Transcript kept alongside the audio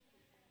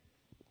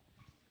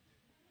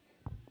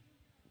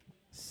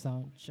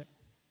Sound check.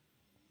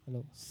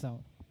 Hello,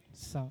 sound.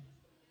 Sound.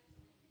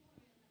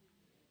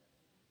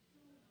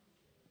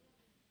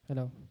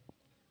 Hello.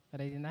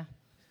 Ready na?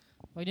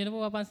 Huwag niyo na po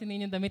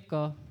papansinin yung damit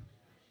ko.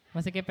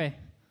 Masikip eh.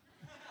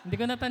 Hindi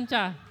ko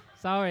natansya.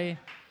 Sorry.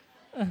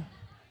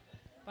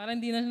 Parang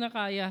hindi na siya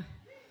nakaya.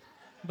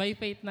 By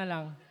faith na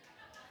lang.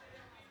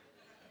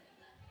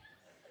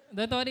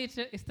 Don't worry,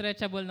 it's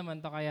stretchable naman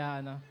to kaya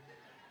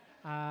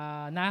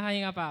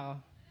nakakahinga pa ako.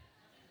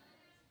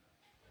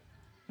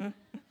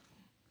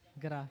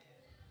 Gra.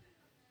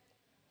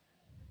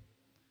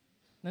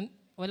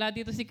 Wala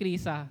dito si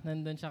Krisa.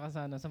 Nandun siya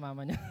sa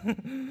mama niya.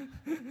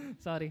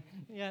 Sorry.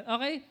 Yan.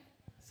 Okay.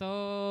 So,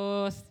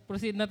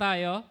 proceed na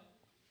tayo.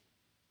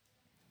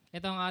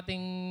 Ito ang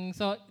ating,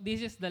 so this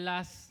is the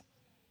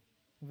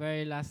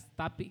very last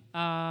topic,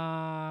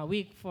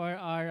 week for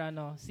our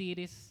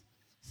series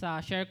sa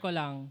Share Ko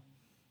Lang.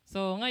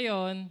 So,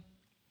 ngayon,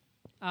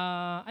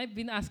 I've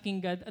been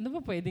asking God, ano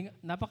ba pwedeng,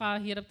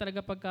 napakahirap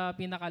talaga pagka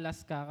pinakalas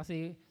ka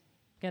kasi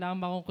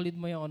kailangan makonklud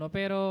mo yung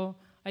pero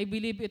I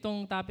believe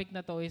itong topic na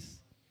to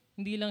is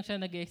hindi lang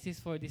siya nag-exist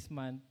for this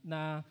month.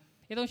 Na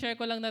itong share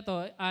ko lang na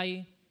to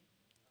ay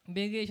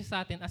binigay siya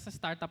sa atin as a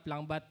startup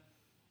lang but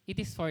it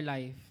is for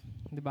life.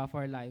 'Di ba?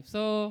 For life.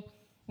 So,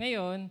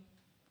 ngayon,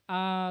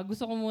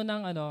 gusto ko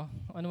munang ano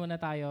muna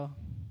tayo.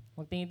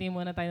 Magtingin-tingin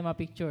muna tayo ng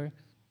mga picture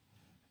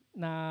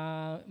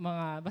na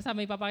basta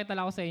may papakita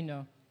lang ako sa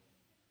inyo.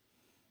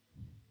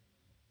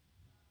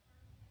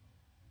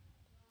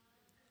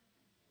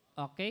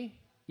 Okay?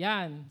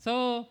 Yan.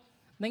 So,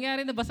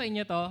 nangyari na ba sa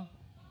inyo to?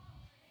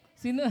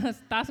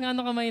 Taas nga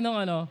ng kamay nung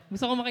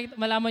Gusto ko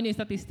malaman yung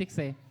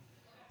statistics eh.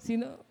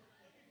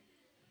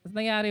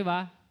 Nangyari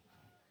ba?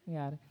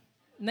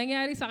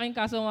 Nangyari sa akin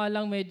kaso nga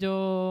lang medyo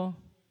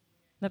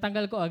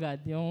natanggal ko agad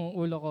yung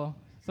ulo ko.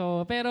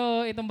 So,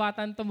 pero itong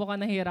batang to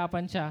mukhang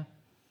nahihirapan siya.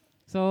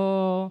 So,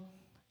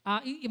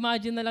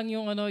 imagine na lang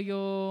yung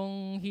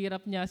yung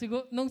hirap niya.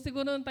 Siguro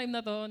nung time na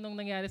to, nung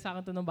nangyari sa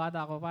akin to nung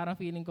bata ko, parang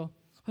feeling ko,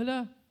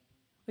 hala,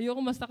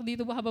 ayoko ma-stuck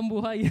dito ba habang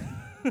buhay.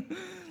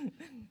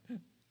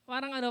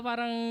 parang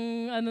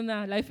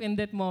na, life and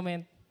death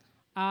moment.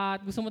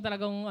 At gusto mo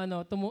talagang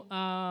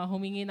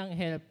humingi ng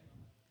help,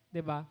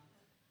 'di ba?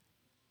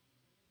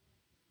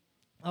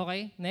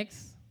 Okay,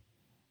 next.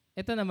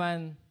 Ito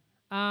naman.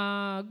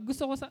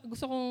 Gusto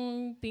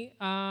kong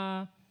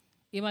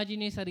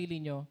imagine yung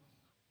sarili nyo.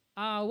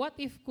 What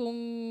if kung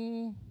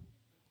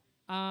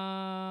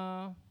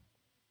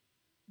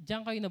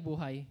diyan kayo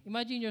nabuhay?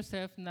 Imagine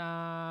yourself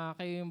na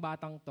kayo yung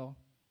batang to.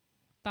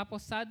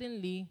 Tapos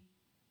suddenly,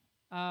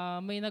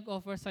 may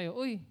nag-offer sa'yo,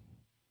 uy,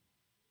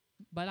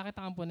 bala kita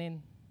kampunin.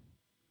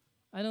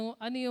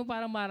 Ano yung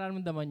parang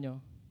mararamdaman nyo?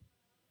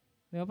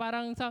 Diba?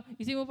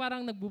 Isip mo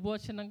parang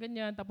nagbubuhat siya ng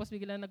ganyan, tapos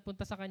bigla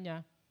nagpunta sa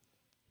kanya,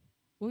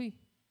 uy,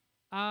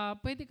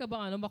 pwede ka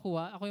bang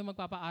makuha? Ako yung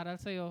magpapaaral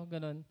sa'yo,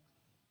 ganun.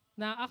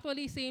 Na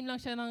actually, same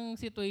lang siya ng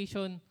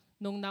situation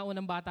nung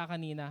naunang bata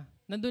kanina.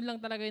 Nandun lang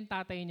talaga yung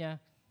tatay niya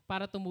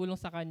para tumulong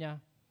sa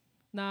kanya.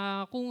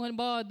 Na kung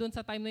halimbawa doon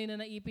sa time na yun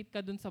na naipit ka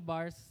doon sa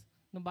bars,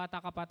 nung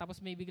bata ka pa, tapos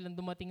may biglang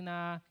dumating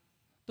na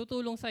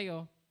tutulong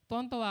sa'yo,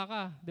 tuwan-tuwa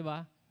ka, di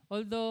ba?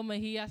 Although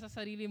mahiya sa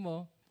sarili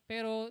mo,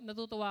 pero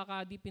natutuwa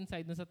ka deep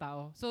inside dun sa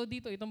tao. So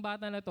dito, itong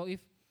bata na to, if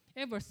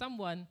ever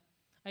someone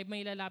ay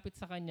may lalapit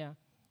sa kanya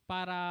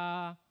para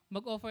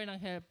mag-offer ng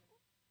help,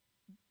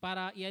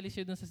 para ialis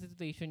siya dun sa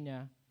situation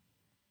niya,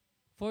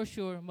 for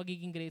sure,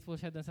 magiging grateful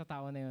siya dun sa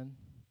tao na yun.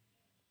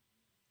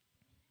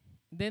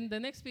 Then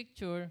the next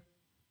picture,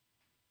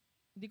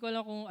 hindi ko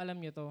alam kung alam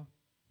nyo to.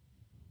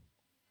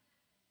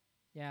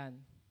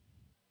 Yan.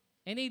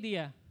 Any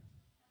idea?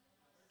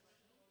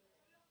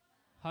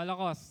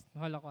 Holocaust.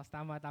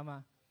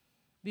 Tama.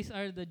 These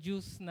are the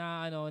Jews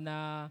na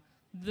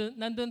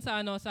nandun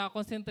sa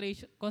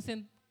concentration,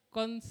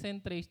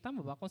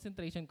 tama ba?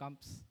 Concentration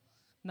camps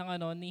ng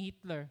ni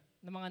Hitler,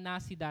 ng mga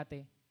Nazi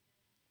dati.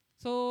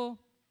 So,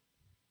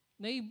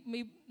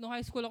 nung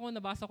high school ako,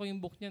 nabasa ko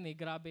yung book niyan eh.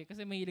 Grabe.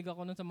 Kasi mahilig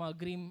ako nun sa mga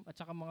Grimm at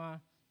saka mga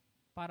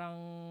parang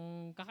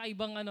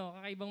kakaibang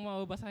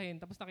mababasahin.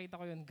 Tapos nakita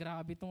ko yun,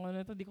 grabe itong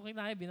ito. Di ko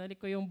kinaya. Binalik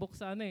ko yung book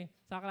sa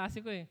sa klase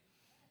ko eh.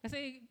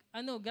 Kasi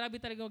grabe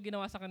talaga yung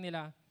ginawa sa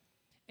kanila.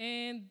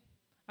 And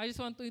I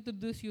just want to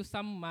introduce you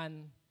some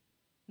man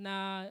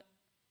na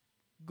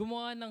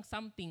gumawa ng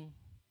something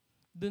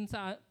dun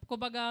sa,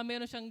 kumbaga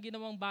meron siyang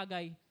ginawang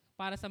bagay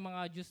para sa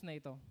mga Jews na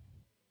ito.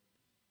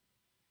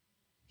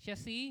 Siya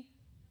si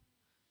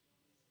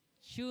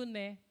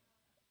Shune,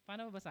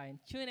 paano babasahin?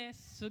 Shune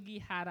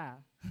Sugihara.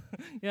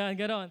 Yan,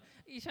 gano'n.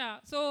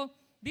 So,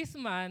 this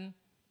man,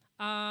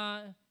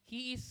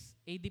 he is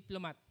a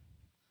diplomat.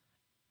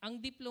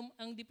 Ang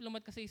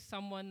diplomat kasi is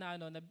someone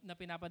na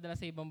pinapadala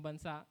sa ibang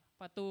bansa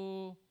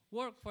to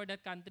work for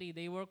that country.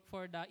 They work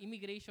for the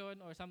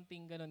immigration or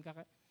something gano'n.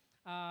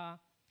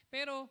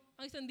 Pero,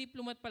 ang isang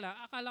diplomat pala,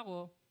 akala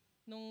ko,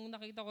 nung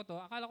nakita ko to,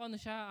 akala ko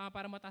siya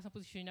para mataas ang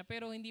posisyon niya,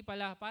 pero hindi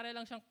pala. Para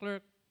lang siyang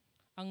clerk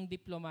ang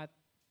diplomat.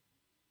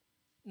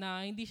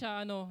 Na hindi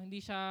siya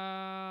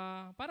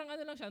parang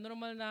lang siya,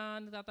 normal na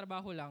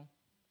nagtatrabaho lang.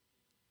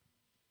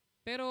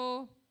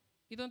 Pero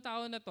itong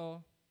tao na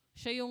to,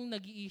 siya yung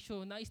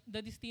nag-i-issue.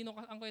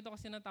 Ang kwento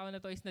kasi ng tao na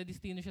to is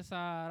na-destino siya sa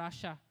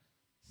Russia.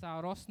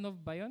 Sa Rosnov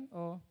ba yun?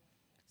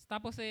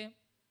 Tapos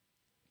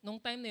nung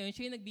time na yun,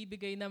 siya yung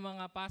nagbibigay ng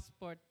mga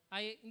passport.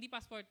 Hindi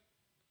passport,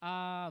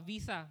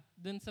 visa.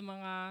 Dun sa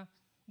mga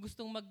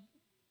gustong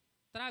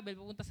mag-travel,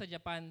 pupunta sa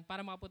Japan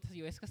para makapunta sa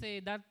US.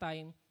 Kasi that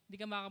time, hindi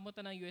ka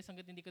makapunta ng US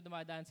hanggat hindi ka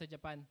dumadaan sa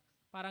Japan.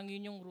 Parang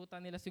yun yung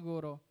ruta nila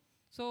siguro.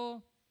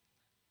 So,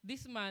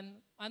 this man,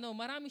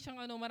 maraming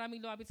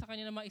lumapit sa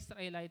kanya ng mga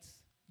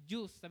Israelites,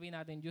 Jews, sabihin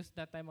natin, Jews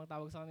that time ang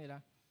tawag sa kanila,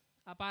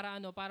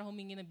 para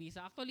humingi ng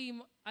visa. Actually,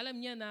 alam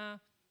niya na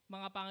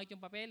mga pangit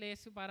yung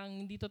papeles, parang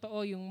hindi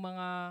totoo yung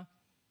mga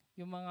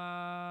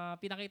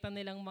pinakita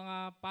nilang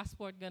mga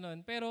passport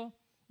ganun. Pero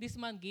this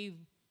man gave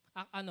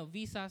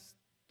visas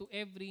to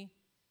every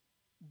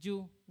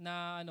Jew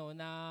na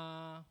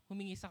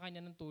humingi sa kanya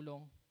ng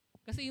tulong.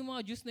 Kasi yung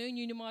mga Jews na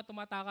yun yung mga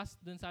tumatakas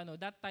doon sa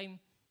that time,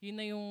 yun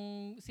na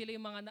sila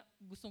yung mga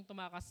gustong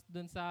tumakas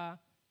doon sa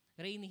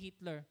reign ni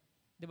Hitler.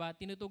 'Di ba?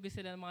 Tinutugis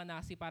sila ng mga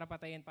Nazi para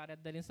patayin, para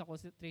dalhin sa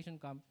concentration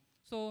camp.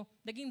 So,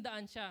 naging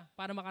daan siya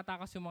para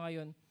makatakas yung mga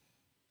yun.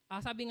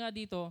 Sabi nga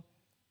dito,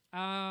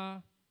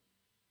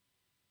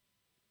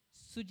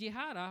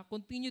 Sugihara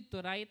continued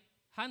to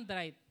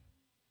handwrite.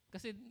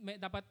 Kasi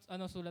dapat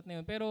sulat na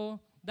yun.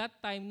 Pero that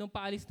time, nung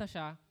paalis na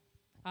siya,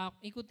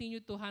 he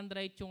continued to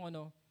handwrite yung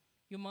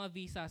mga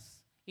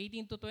visas.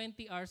 18 to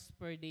 20 hours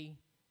per day.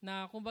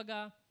 Na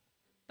kumbaga,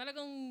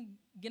 talagang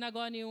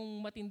ginagawa niya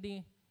yung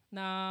matindi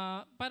na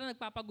parang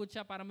nagpapagod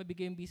siya para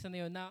mabigay yung visa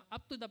na yun, na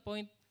up to the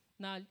point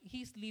na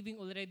he's leaving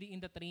already in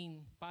the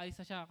train. Paalis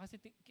na siya kasi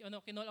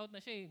kinall out na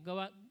siya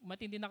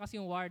matindi na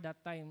kasi yung war that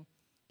time.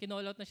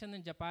 Kinall out na siya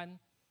ng Japan.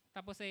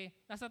 Tapos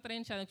nasa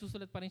train siya,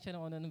 nagsusulat pa rin siya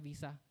ng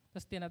visa.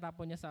 Tapos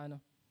tinatapon niya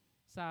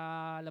sa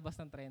labas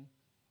ng tren.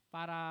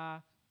 Para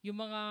yung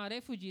mga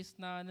refugees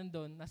na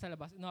nandun, nasa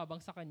labas, habang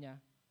sa kanya,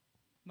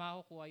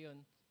 makakukuha yun.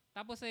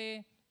 Tapos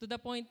to the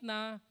point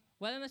na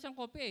wala na siyang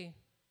kopya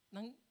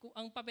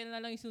ang papel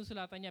na lang yung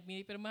sinusulatan niya,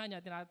 pinipirmahan niya,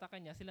 tinatakan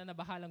niya, sila na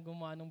bahalang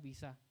gumawa ng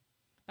visa.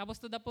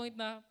 Tapos to the point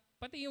na,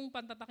 pati yung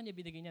pantatak niya,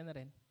 binigyan niya na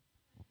rin.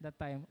 That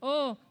time.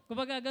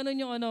 Kumbaga ganun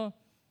yung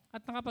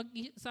At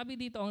sabi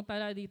dito, ang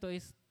tala dito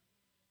is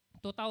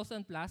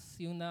 2,000 plus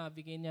yung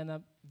nabigay niya na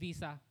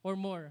visa or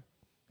more.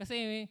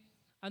 Kasi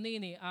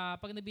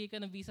pag nabigay ka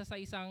ng visa sa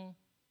isang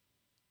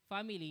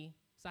family,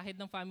 sa head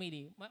ng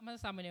family,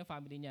 masasama niya yung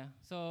family niya.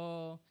 So,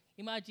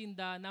 imagine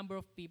the number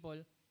of people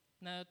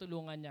na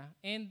tulungan niya.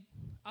 And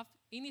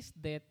in his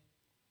death,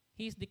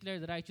 he is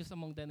declared righteous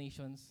among the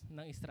nations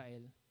ng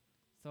Israel.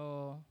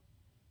 So,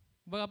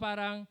 baga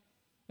parang,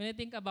 when I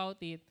think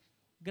about it,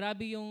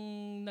 grabe yung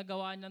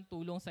nagawa niyang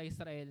tulong sa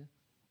Israel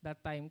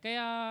that time.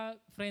 Kaya,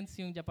 friends,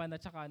 yung Japan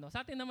at saka Sa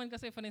atin naman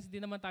kasi, friends,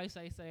 din naman tayo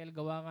sa Israel,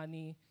 gawa nga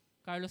ni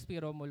Carlos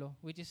P. Romulo,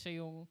 which is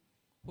siya yung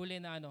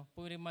huli na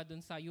pumirma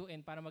dun sa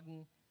UN para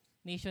maging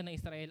nation ng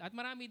Israel. At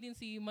marami din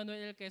si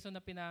Manuel L. Quezon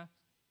na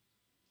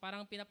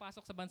parang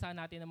pinapasok sa bansa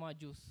natin ng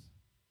mga Jews,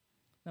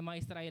 ng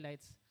mga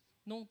Israelites,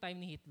 nung time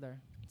ni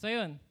Hitler. So,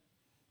 yun.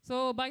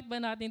 So, bakit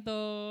ba natin to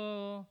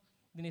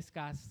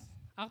diniscuss?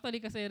 Actually,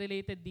 kasi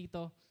related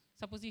dito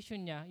sa position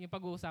niya, yung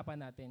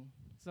pag-uusapan natin.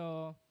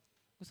 So,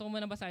 gusto ko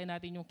muna basahin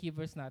natin yung key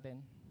verse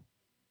natin.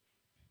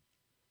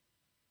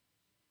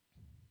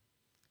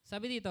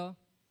 Sabi dito,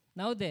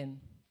 now then,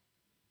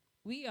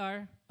 we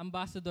are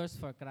ambassadors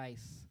for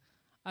Christ.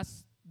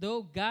 As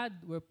though God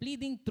were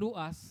pleading through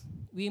us,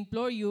 we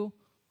implore you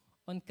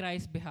on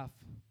Christ's behalf,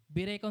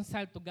 be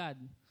reconciled to God.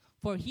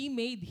 For He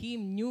made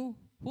Him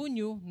who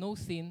knew no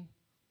sin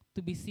to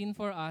be sin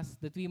for us,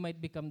 that we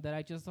might become the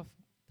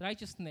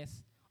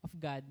righteousness of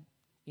God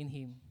in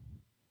Him.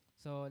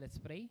 So, let's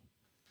pray.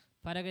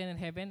 Father God in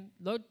heaven,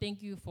 Lord,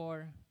 thank you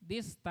for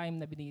this time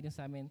na binigay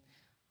sa amin.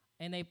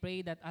 And I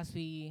pray that as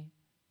we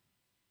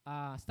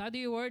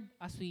study your word,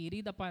 as we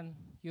read upon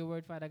your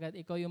word, Father God,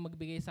 ikaw yung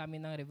magbigay sa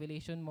amin ng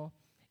revelation mo.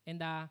 And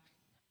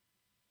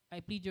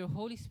I plead your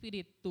Holy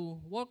Spirit to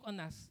work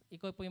on us.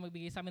 Ikaw po yung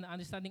magbigay sa amin ng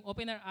understanding.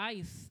 Open our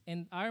eyes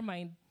and our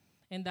mind.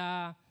 And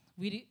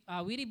we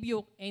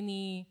rebuke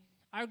any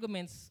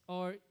arguments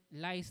or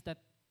lies that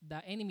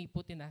the enemy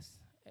put in us.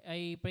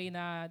 I pray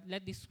na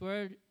let this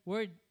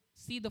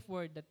seed of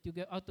word that you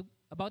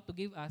about to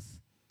give us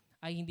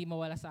ay hindi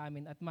mawala sa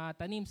amin at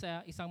matanim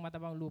sa isang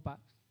matabang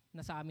lupa na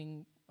sa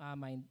aming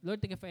mind.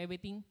 Lord, thank you for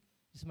everything.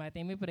 In Jesus'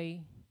 mighty name we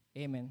pray.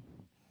 Amen.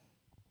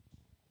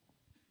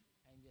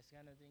 I'm just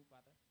gonna drink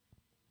water.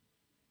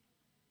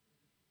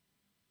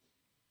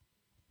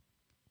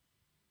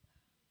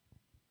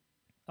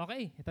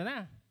 Okay, ito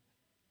na.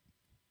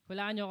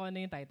 Hulaan nyo kung ano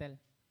yung title.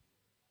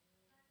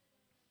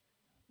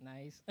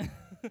 Nice.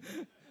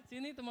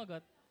 Sino yung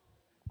tumagot?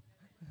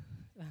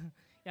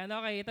 Yan,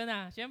 okay, ito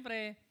na.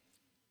 Siyempre,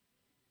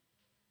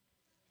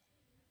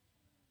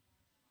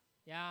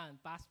 yan,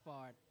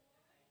 passport.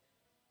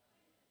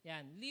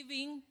 Yan,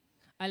 living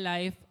a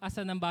life as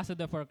an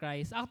ambassador for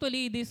Christ.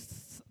 Actually,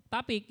 this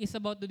topic is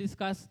about to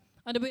discuss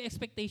ano ba yung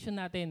expectation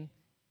natin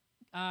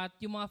at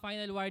yung mga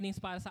final warnings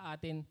para sa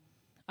atin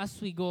as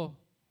we go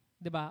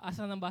 'Di ba? As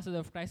an ambassador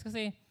of Christ.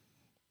 Kasi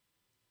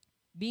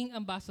being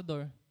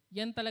ambassador,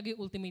 yan talaga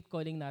yung ultimate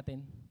calling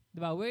natin. 'Di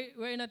ba?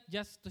 We're not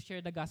just to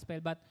share the gospel,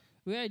 but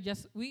we are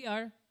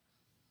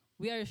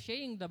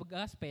sharing the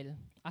gospel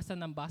as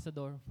an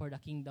ambassador for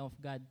the kingdom of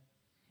God.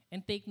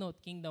 And take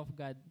note, kingdom of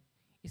God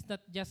is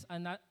not just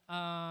a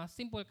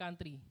simple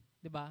country,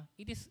 'di ba?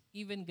 It is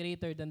even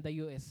greater than the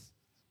US,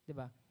 'di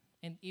ba?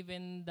 And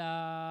even the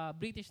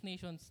British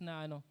nations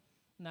na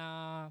na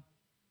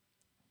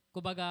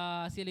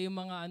kumbaga sila yung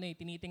mga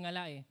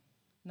tinitingala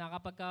na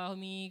kapag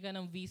humingi ka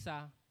ng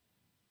visa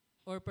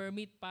or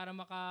permit para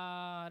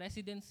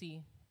maka-residency,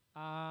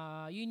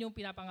 yun yung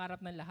pinapangarap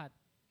ng lahat,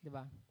 'di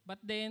ba? But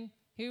then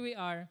here we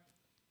are,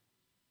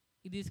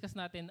 i-discuss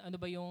natin ano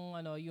ba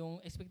yung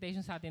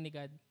expectation sa atin ni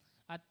God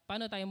at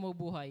paano tayo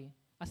mabubuhay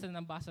as an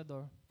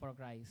ambassador for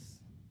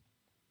Christ.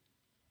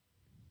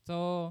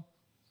 So,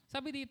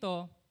 sabi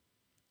dito,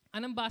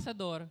 an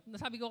ambassador,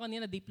 nasabi ko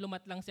kanina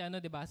diplomat lang si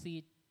 'di ba?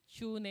 Si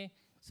Shune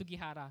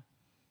Sugihara.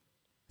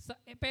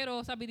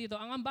 Pero sabi dito,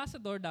 ang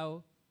ambassador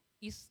daw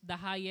is the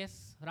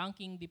highest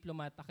ranking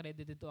diplomat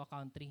accredited to a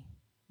country.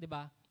 'Di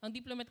ba? Ang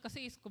diplomat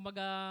kasi is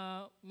kumbaga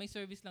may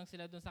service lang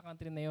sila doon sa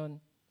country na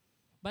 'yon.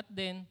 But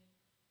then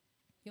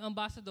yung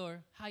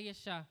ambassador,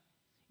 highest siya.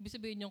 Ibig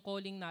sabihin yung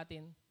calling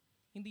natin,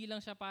 hindi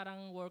lang siya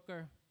parang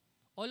worker.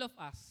 All of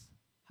us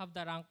have the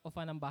rank of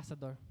an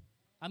ambassador.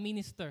 A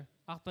minister,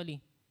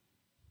 actually.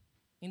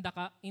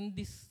 In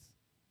this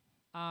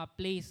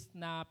place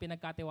na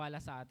pinagkatiwala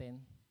sa atin.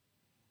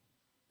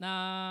 Na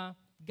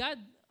God,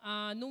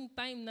 nung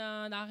time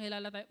na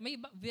nakakilala tayo, may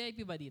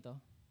VIP ba dito?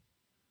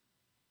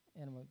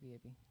 Ayan mo,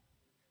 VIP.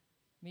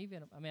 Maybe,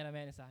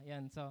 meron isa.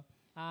 Yan, so,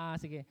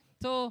 sige.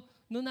 So,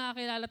 nung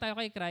nakakilala tayo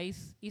kay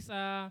Christ, is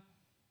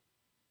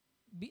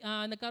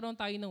nagkaroon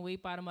tayo ng way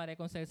para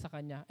ma-reconcile sa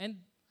Kanya. And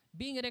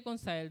being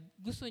reconciled,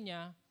 gusto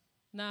niya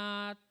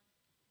na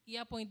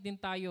i-appoint din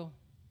tayo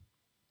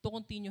to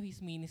continue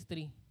His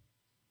ministry.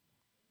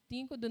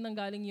 Tingin ko doon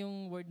nanggaling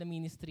yung word na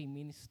ministry,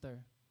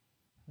 minister.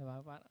 Diba?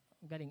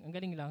 Ang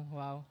galing lang.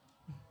 Wow.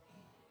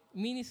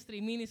 Minister,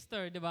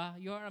 diba?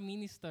 You are a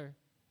minister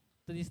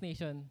to this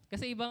nation.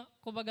 Kasi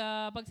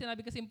kumbaga, pag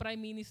sinabi kasi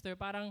prime minister,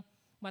 parang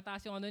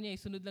mataas yung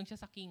sunod lang siya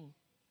sa king.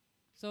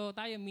 So,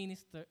 tayo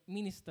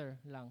minister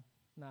lang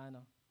na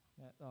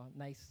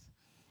nice.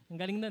 Ang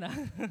galing nun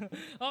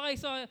Okay,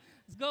 so,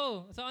 let's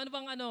go. So,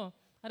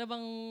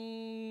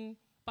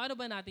 paano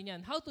ba natin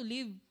yan? How to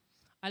live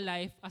a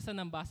life as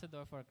an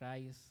ambassador for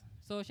Christ.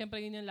 So,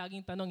 syempre yun yung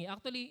laging tanong.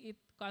 Actually, it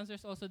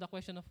answers also the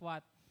question of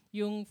what?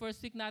 Yung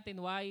first week natin,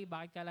 why?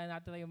 Bakit kailangan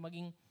natin tayo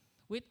maging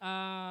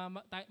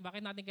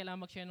bakit natin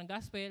kailangan mag-share ng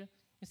gospel?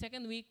 Yung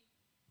second week,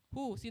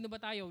 who? Sino ba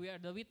tayo? We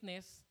are the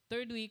witness.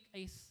 Third week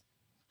is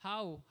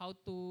how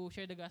to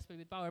share the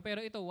gospel with power. Pero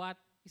ito, what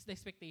is the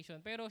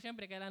expectation? Pero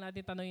syempre, kailangan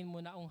natin tanungin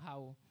muna ang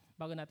how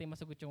bago natin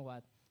masagot yung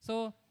what.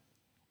 So,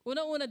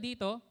 unang-una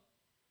dito,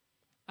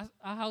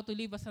 how to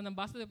live as an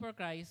ambassador for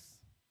Christ,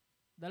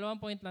 2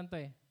 point lang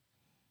to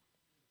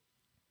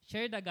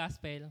Share the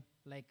gospel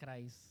like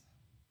Christ.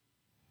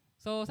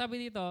 So,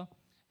 sabi dito,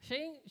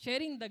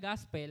 sharing the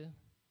gospel,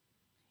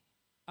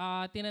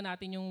 tingnan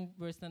natin yung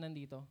verse na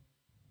nandito.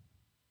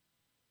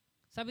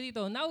 Sabi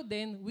dito, now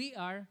then, we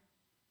are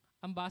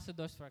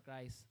ambassadors for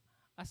Christ,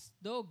 as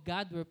though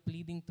God were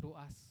pleading through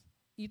us.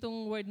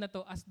 Itong word na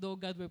to, as though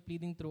God were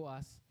pleading through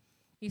us,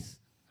 is,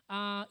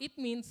 it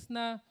means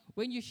na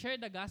when you share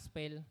the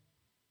gospel,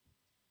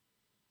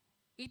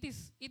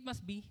 it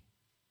must be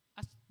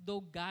as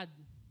though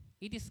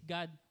it is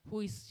God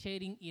who is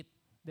sharing it.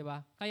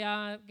 Diba?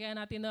 Kaya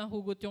natin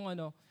nahugot yung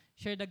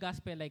share the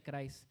gospel like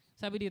Christ.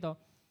 Sabi dito,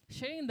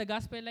 sharing the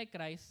gospel like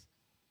Christ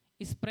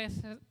is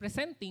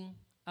presenting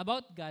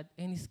about God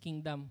and His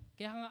kingdom.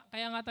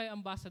 Kaya nga tayo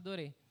ambassador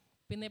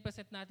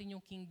Pinapresent natin yung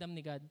kingdom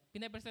ni God.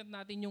 Pinapresent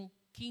natin yung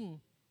king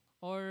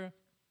or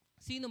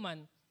sino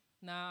man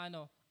na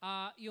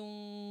yung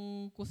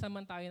kung saan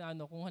man tayo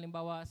na kung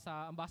halimbawa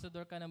sa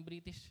ambassador ka ng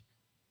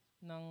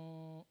ng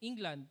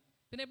England,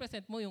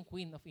 pinapresent mo yung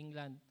Queen of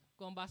England.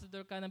 Kung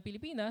ambassador ka ng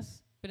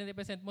Pilipinas,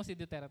 pinapresent mo si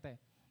Duterte.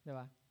 Di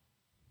ba?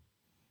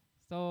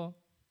 So,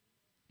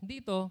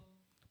 dito,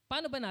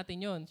 paano ba natin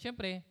yon?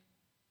 Siyempre,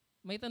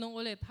 may tanong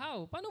ulit,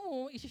 how? Paano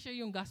mo i-share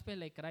yung gospel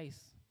like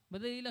Christ?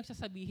 Madali lang siya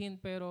sabihin,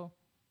 pero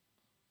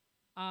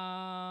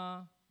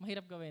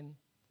mahirap gawin.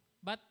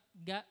 But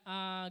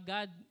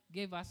God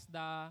gave us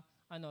the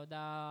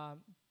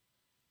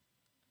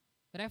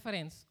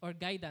reference or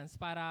guidance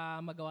para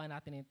magawa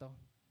natin ito.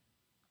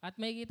 At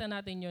makikita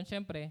natin yon,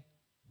 siyempre,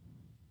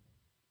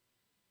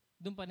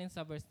 doon pa rin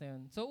sa verse na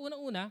yun. So,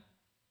 unang-una,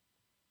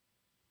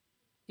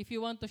 if you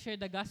want to share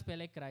the gospel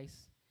like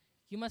Christ,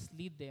 you must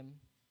lead them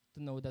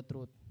to know the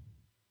truth.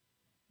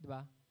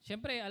 Diba?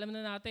 Siyempre, alam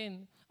na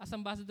natin, as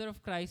ambassador of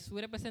Christ, we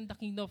represent the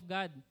kingdom of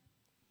God.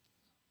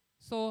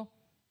 So,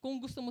 kung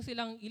gusto mo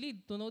silang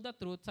i-lead to know the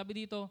truth,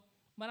 sabi dito,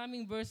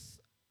 maraming verse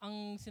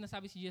ang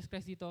sinasabi si Jesus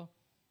Christ dito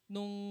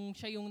nung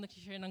siya yung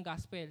nag-share ng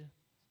gospel.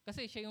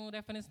 Kasi siya yung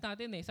reference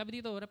natin Sabi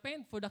dito,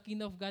 repent for the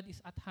kingdom of God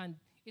is at hand.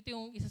 Ito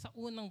yung isa sa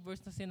unang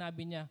verse na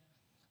sinabi niya.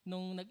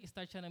 nung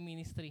nag-start siya ng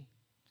ministry.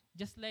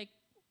 Just like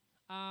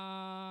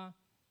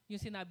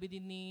yung sinabi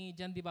din ni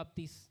John the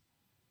Baptist.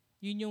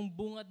 Yun yung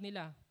bungad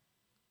nila.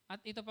 At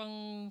ito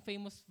pang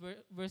famous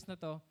verse na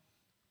to,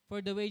 for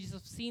the wages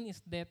of sin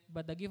is death,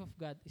 but the gift of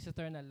God is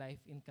eternal life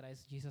in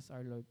Christ Jesus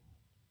our Lord.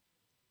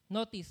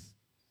 Notice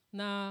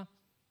na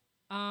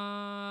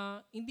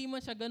hindi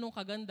man siya ganun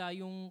kaganda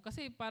yung,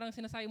 kasi parang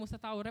sinasabi mo sa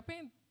tao,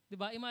 repent.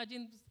 Diba?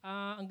 Imagine,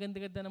 ang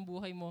ganda-ganda ng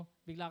buhay mo,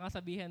 bigla kang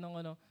sabihin nung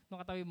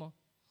katabi mo,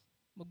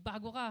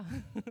 magbago ka.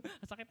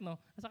 Asakit, no?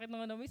 Asakit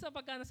ng Minsan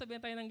pagka nasabihan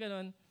tayo ng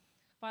ganun,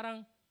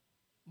 parang,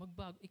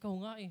 magbago, ikaw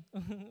nga eh.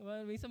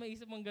 Minsan may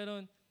isip mong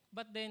ganun.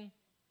 But then,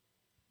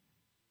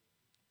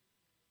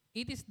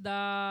 it is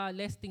the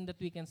less thing that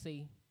we can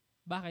say.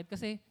 Bakit?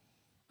 Kasi,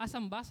 as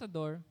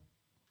ambassador,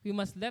 we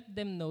must let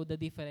them know the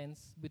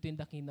difference between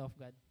the kingdom of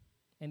God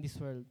and this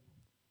world.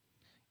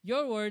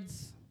 Your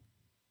words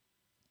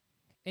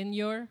and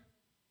your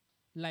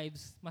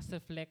lives must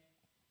reflect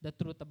the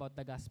truth about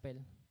the gospel.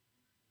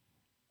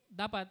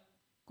 Dapat,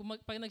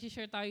 pag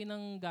nag-share tayo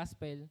ng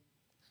gospel,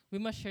 we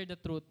must share the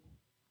truth.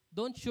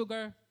 Don't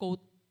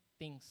sugarcoat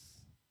things.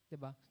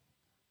 Diba?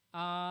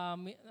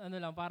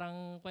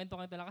 Parang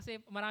kwento-kwento lang. Kasi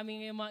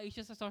maraming yung mga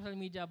issues sa social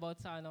media about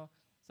sa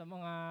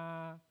mga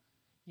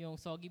yung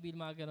soggy bill,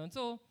 mga ganun.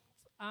 So,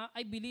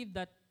 I believe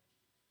that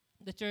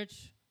the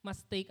church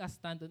must take a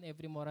stand on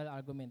every moral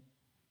argument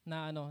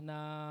na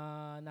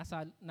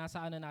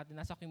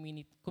nasa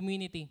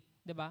community,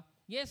 'di ba?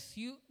 Yes,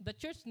 the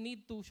church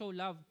need to show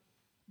love,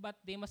 but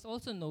they must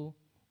also know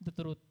the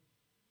truth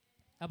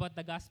about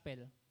the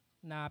gospel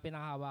na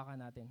pinakahawakan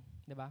natin,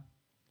 'di ba?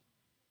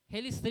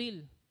 Hell is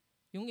real.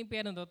 Yung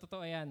impyerno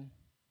totoo 'yan.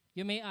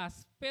 You may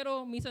ask,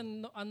 pero minsan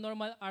a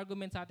normal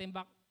argument sa atin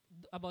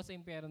about sa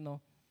impyerno,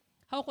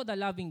 how could a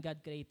loving God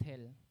create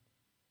hell?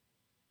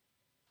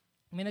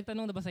 May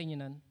nagtanong na ba sa inyo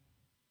nun?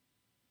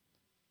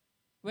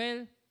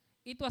 Well,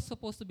 it was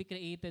supposed to be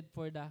created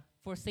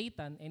for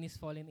Satan and his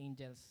fallen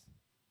angels.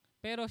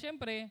 Pero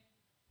syempre,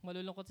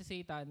 malulungkot si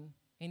Satan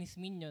and his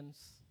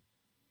minions.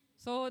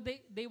 So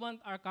they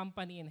want our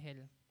company in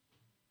hell.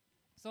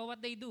 So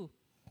what they do?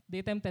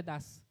 They tempted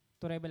us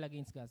to rebel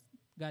against God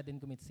and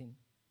commit sin.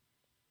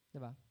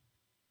 Diba?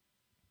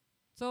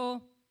 So,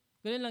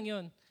 ganun lang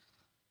yun.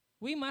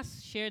 We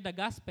must share the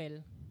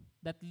gospel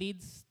that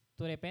leads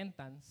to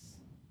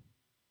repentance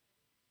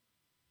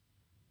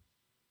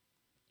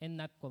and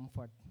not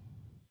comfort.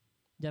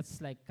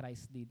 Just like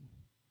Christ did.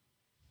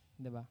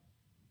 Diba?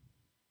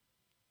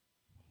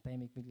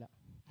 Tahimik bigla.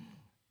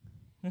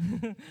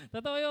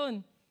 Totoo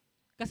yun.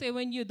 Kasi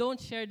when you don't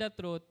share the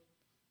truth,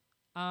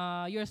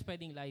 you're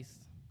spreading lies.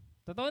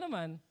 Totoo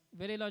naman.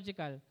 Very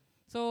logical.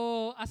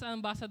 So, as an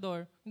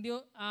ambassador, hindi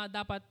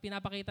dapat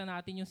pinapakita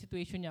natin yung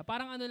situation niya.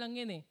 Parang lang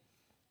yun eh.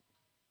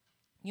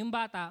 Yung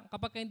bata,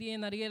 kapag hindi niya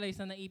na-realize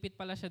na naipit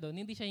pala siya doon,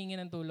 hindi siya hingi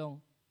ng tulong.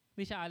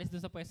 Hindi siya alis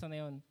doon sa pwesto na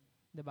yun.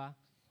 Diba?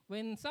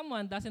 When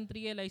someone doesn't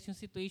realize yung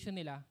situation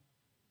nila,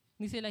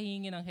 hindi sila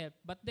hihingi ng help.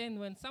 But then,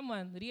 when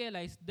someone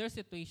realize their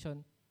situation,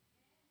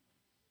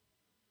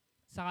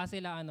 saka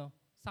sila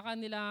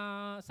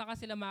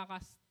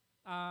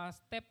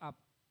step up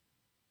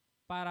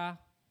para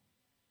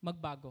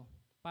magbago.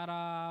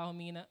 Para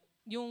humingi na.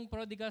 Yung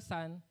prodigal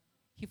son,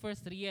 he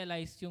first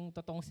realized yung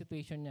totoong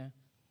situation niya.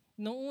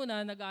 Nung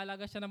una,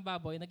 nag-aalaga siya ng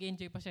baboy,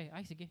 nag-enjoy pa siya.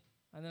 Ay, sige,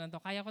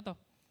 kaya ko to.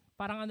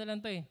 Parang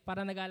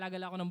parang nag-aalaga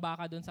ako ng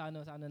baka doon sa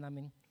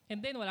namin. And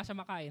then, wala siya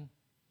makain.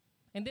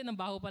 And then, ang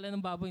baho pala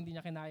ng baboy, hindi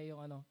niya kinaya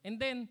yung And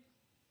then,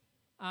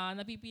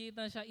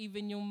 napipilitan siya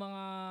even yung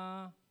mga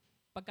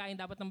pagkain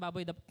dapat ng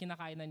baboy,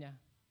 kinakain na niya.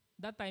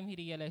 That time, he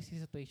realized his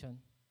situation.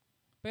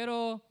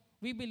 Pero,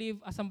 we believe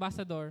as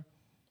ambassador,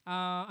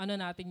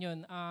 natin yun,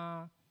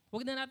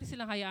 wag na natin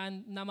silang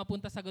hayaan na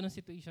mapunta sa ganung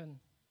situation.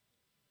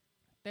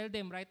 Tell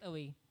them right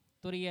away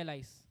to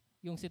realize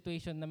yung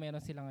situation na meron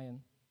sila ngayon.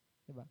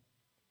 Diba?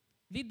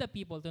 Lead the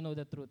people to know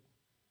the truth.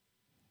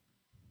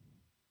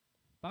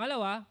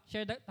 Pangalawa,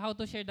 how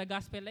to share the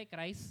gospel like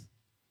Christ.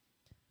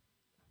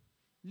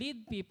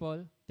 Lead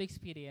people to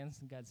experience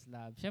God's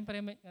love.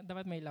 Siyempre,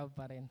 dapat may love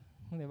pa rin.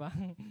 Diba?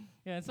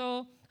 Yeah.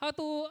 So,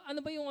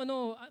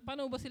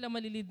 paano ba sila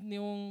malilid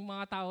yung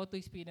mga tao to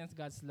experience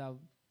God's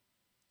love?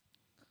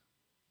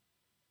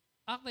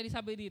 Actually,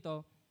 sabi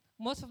dito,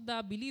 most of the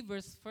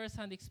believers'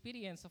 first-hand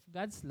experience of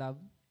God's love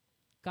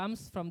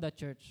comes from the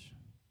church.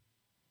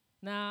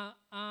 Na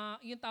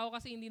yung tao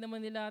kasi hindi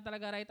naman nila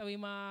talaga right away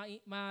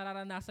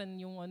mararanasan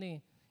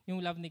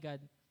yung love ni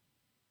God.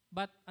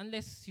 But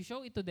unless you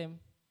show it to them,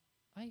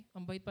 ay,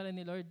 ang bait pala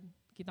ni Lord.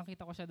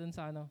 Kitang-kita ko siya dun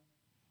sa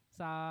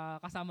sa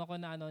kasama ko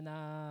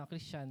na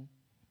Christian.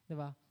 'Di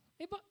ba?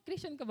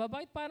 Christian ka ba?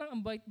 Bakit parang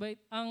ang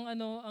bait-bait,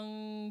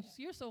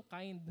 you're so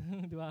kind,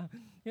 'di ba?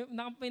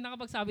 May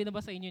nakapagsabi na ba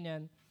sa inyo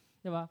niyan?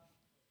 'Di ba?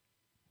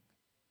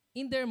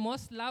 In their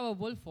most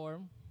lovable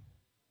form,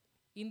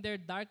 in their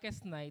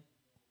darkest night,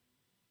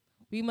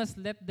 we must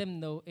let them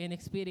know and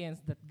experience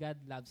that God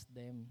loves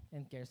them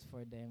and cares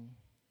for them.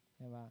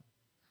 'Di ba?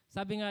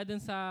 Sabi nga dun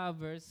sa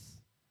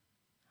verse,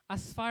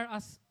 as far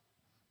as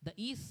the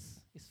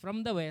east is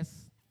from the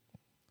west,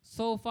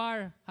 so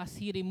far has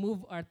He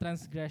removed our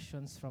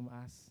transgressions from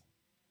us.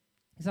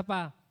 Isa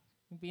pa,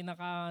 yung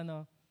pinaka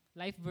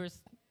life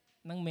verse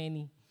ng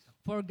many.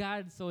 For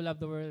God so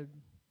loved the world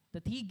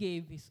that He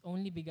gave His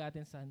only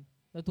begotten Son,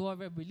 that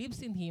whoever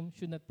believes in Him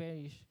should not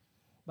perish,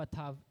 but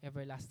have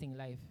everlasting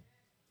life.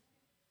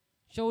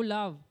 Show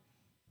love.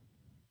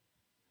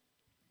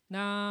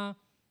 Na,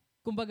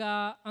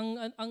 kumbaga,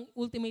 ang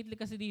ultimately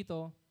kasi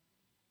dito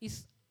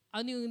is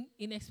ano yung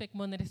in-expect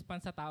mo na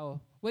response sa tao.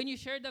 When you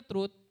share the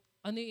truth,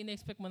 ano yung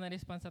in-expect mo na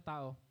response sa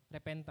tao?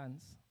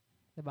 Repentance.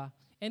 Diba?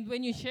 And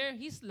when you share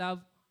His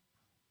love,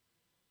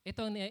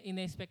 ito ang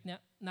in-expect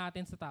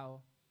natin sa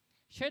tao.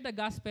 Share the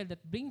gospel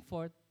that bring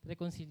forth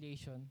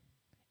reconciliation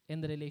and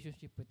the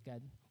relationship with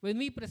God. When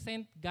we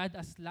present God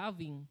as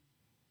loving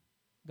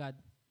God,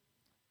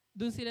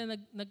 dun sila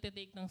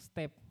nagte-take ng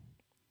step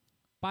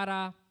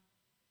para,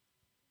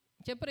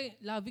 siyempre,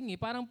 loving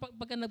parang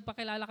pagka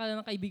nagpakilala ka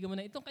na ng kaibigan mo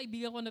na, itong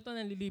kaibigan ko na to,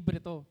 nanlilibre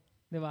to.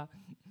 Di ba?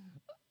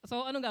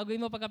 So, anong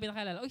gagawin mo pagka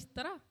pinakilala? Uy,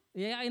 tara,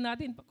 iyayain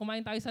natin, kumain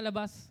tayo sa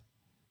labas.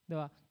 Di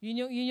ba?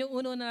 Yun yung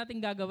uno na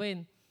natin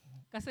gagawin.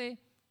 Kasi,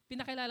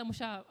 pinakilala mo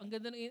siya, ang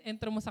ganda ng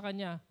intro mo sa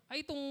kanya.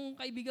 Ay, itong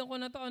kaibigan ko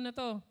na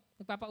to,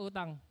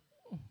 nagpapautang.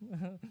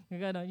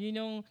 Gano'n.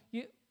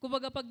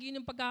 Kumbaga pag yun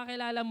yung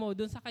pagkakilala mo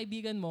dun sa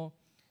kaibigan mo,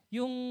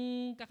 yung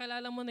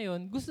kakilala mo na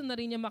yun, gusto na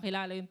rin niya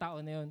makilala yung tao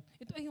na yun.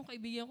 Ito ay yung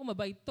kaibigan ko,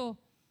 mabait to.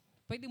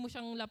 Pwede mo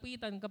siyang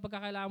lapitan kapag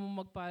kakilala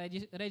mo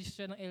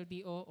magpa-register ng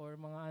LTO or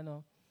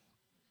mga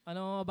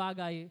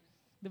bagay.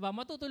 Diba?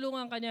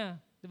 Matutulungan ka niya.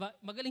 Diba?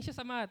 Magaling siya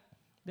sa math.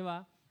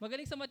 Diba?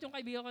 Magaling sa math yung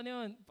kaibigan ko na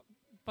yun.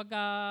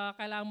 Pagka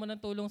kailangan mo ng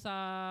tulong sa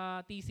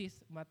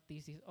math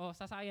thesis, o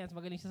sa science,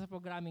 magaling siya sa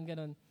programming,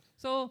 ganun.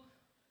 So,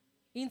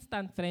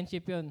 instant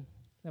friendship yun.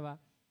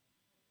 Diba?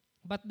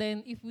 But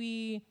then,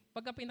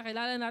 pagka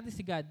pinakilala natin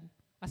si God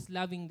as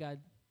loving God,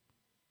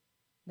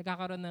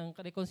 nagkakaroon ng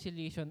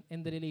reconciliation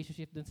and the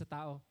relationship dun sa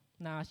tao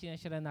na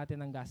sinashare natin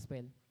ng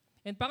gospel.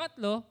 And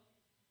pangatlo,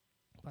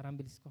 parang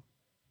bilis ko,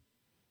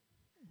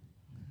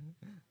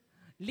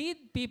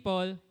 lead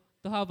people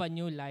to have a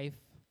new life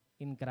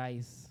in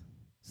Christ.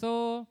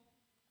 So,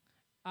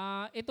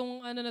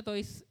 itong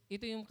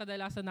ito yung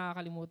kadalasan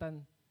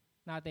nakakalimutan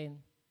natin.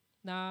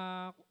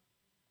 Na,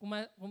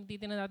 kung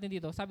titignan natin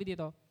dito, sabi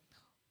dito,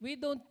 we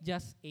don't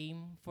just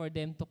aim for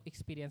them to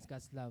experience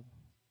God's love.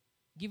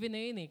 Given na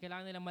yun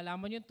kailangan nilang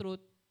malaman yung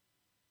truth,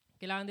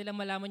 kailangan nilang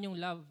malaman yung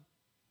love.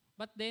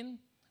 But then,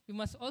 we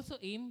must also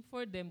aim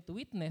for them to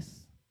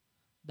witness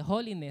the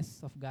holiness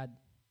of God.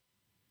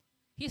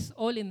 His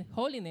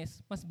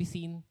holiness must be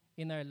seen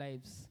in our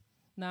lives.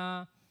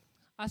 Na,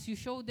 as you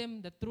show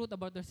them the truth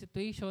about their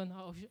situation,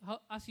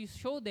 as you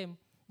show them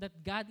that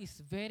God is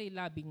very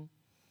loving,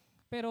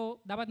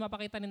 pero dapat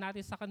mapakita rin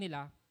natin sa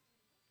kanila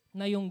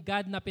na yung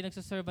God na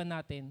pinagsaservan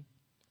natin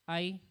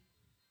ay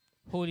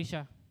holy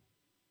siya.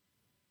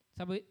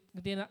 Sabi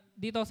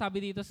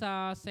dito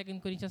sa 2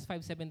 Corinthians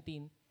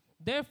 5:17,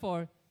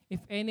 therefore,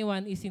 if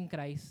anyone is in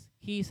Christ,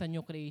 he is a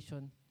new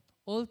creation.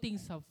 All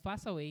things have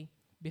passed away.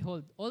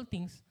 Behold, all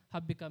things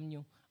have become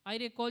new.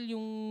 I recall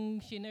yung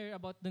share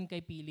about dun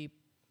kay Philip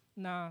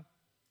na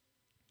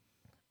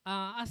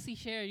as he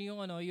share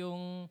yung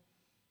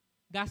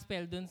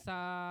gospel dun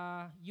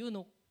sa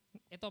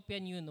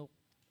Ethiopian eunuch,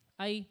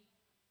 ay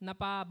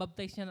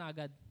napabaptize niya na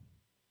agad.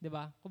 'Di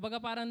ba? Kumbaga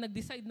parang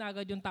nag-decide na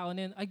agad yung tao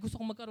na yun, ay gusto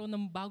kong magkaroon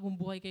ng bagong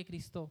buhay kay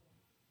Kristo.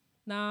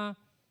 Na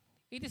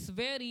it is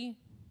very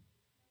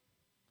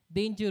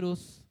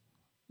dangerous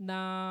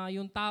na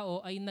yung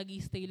tao ay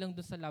nag-stay lang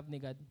doon sa love ni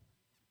God.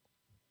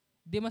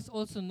 They must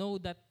also know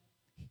that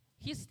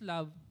His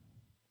love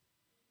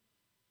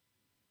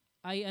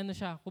ay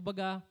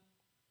kumbaga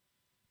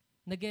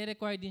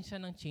nag-require din siya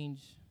ng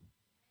change.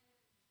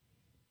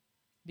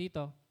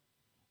 Dito,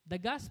 the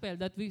gospel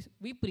that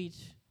we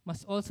preach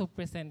must also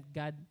present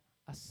God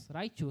as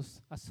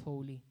righteous, as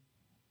holy.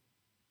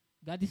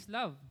 God is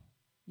love.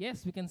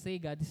 Yes, we can say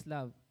God is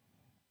love.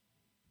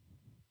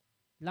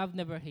 Love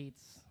never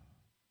hates.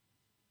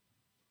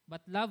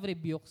 But love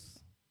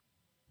rebukes,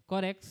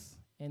 corrects,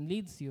 and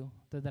leads you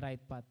to the right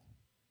path.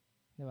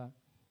 Diba?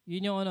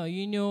 Yun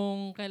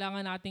yung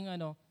kailangan nating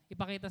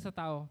ipakita sa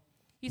tao.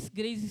 His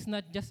grace is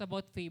not just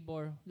about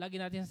favor. Lagi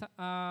natin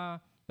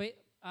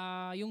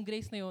yung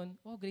grace na yun,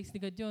 grace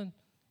ni God yun.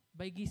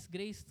 By His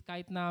grace,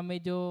 kahit na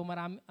medyo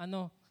marami,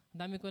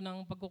 dami ko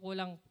ng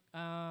pagkukulang,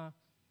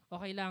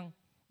 okay lang.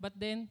 But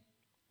then,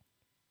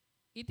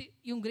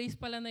 yung grace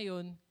pala na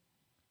yun,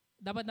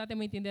 dapat natin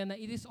maintindihan na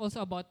it is also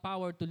about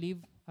power to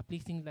live a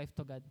pleasing life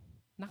to God.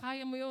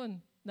 Nakaya mo yun.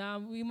 Na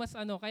we must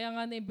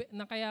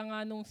kaya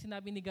nga nung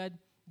sinabi ni God,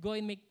 go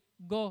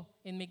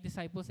and make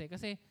disciples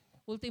kasi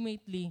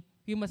ultimately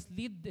we must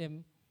lead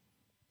them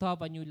to have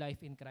a new life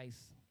in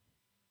Christ.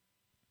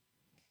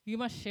 We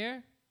must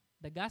share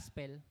the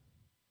gospel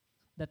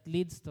that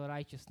leads to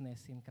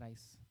righteousness in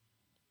Christ.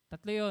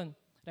 Tatlo yun.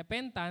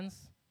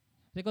 Repentance,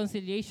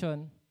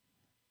 reconciliation,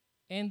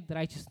 and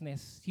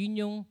righteousness.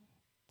 Yun yung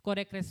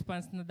correct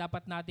response na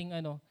dapat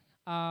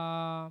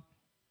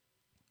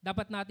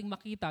nating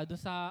makita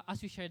doon sa as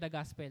we share the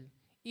gospel.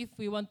 if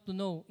we want to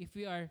know if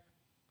we are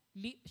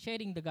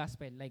sharing the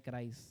gospel like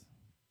Christ.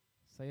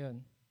 So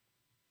yun.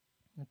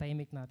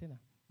 Natahimik natin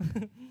ah.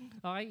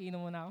 Okay,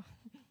 inom muna ako.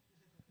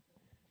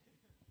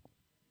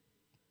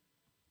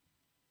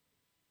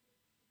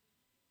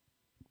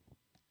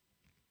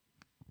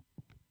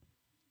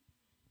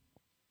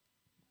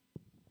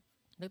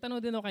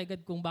 Nagtanong din ako kay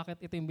God kung bakit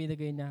ito yung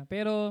binigay niya.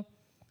 Pero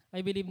I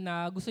believe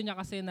na gusto niya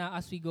kasi na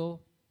as we go,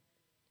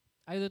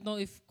 I don't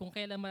know if kung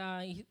kailan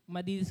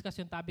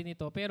madidiscuss yung topic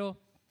nito, pero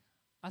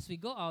as we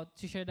go out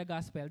to share the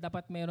gospel,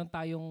 dapat meron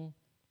tayong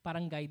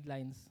parang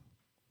guidelines.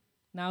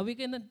 Now, we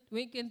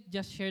can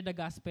just share the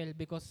gospel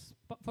because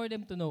for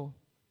them to know.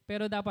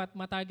 Pero dapat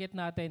matarget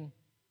natin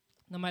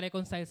na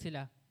ma-reconcile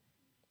sila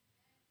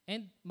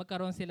and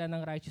magkaroon sila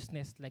ng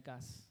righteousness like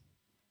us.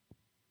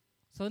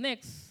 So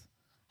next,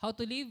 how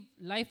to live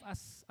life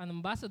as an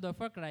ambassador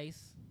for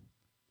Christ.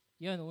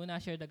 Yun, una,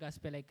 share the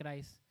gospel like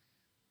Christ.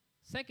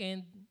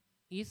 Second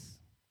is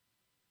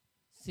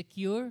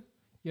secure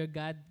your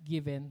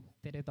God-given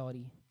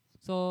territory.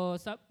 So,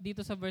 dito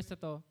sa verse na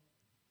to,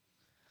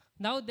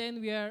 now then,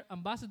 we are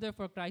ambassador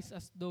for Christ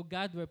as though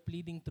God were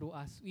pleading through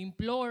us. We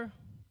implore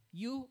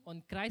you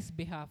on Christ's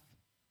behalf,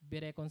 be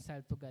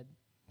reconciled to God.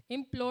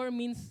 Implore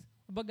means,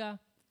 kumbaga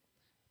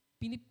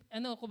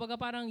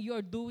parang you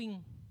are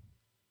doing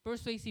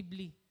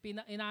persuasively.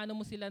 Inaano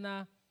mo sila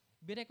na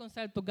be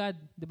reconciled to God,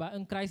 di ba,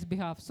 on Christ's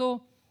behalf. So,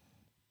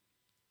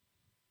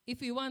 if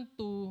we want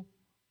to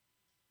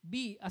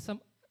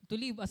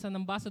live as an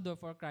ambassador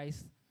for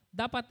Christ,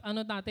 dapat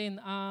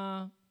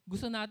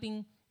gusto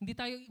nating hindi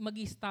tayo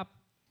mag-stop.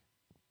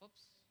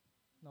 Oops,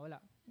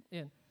 nawala.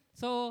 Ayan.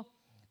 So,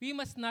 we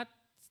must not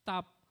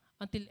stop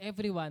until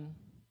everyone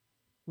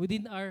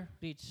within our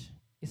reach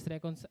is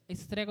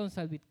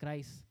reconciled with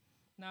Christ.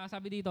 Na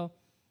sabi dito,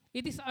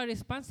 it is our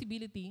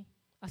responsibility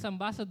as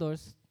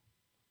ambassadors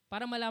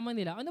para malaman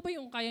nila ano ba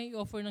yung kayang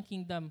i-offer ng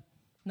kingdom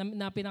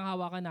na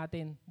pinanghawakan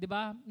natin. 'Di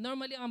ba?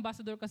 Normally, ang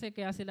ambassador kasi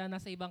kaya sila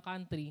nasa ibang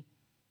country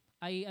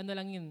ay ano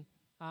lang yun,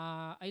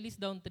 I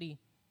list down 3.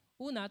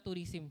 Una,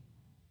 tourism.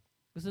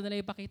 Gusto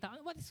nila ipakita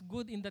what is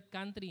good in that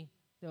country.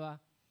 'Di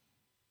ba?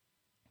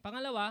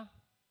 Pangalawa,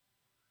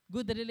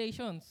 good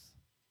relations.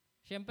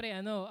 Siyempre,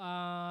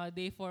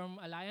 they form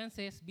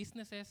alliances,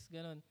 businesses,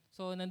 ganun.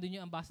 So, nandun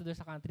yung ambassador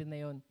sa country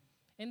na yon.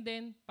 And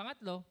then,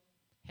 pangatlo,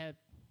 help.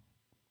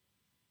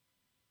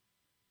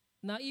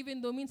 Na even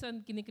though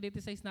minsan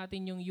kinikriticize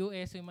natin yung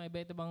US, yung mga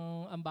iba't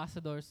ibang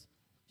ambassadors,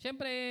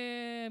 siyempre,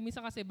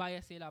 minsan kasi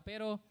bias sila.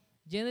 Pero,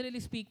 generally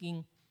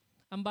speaking,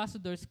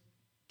 ambassadors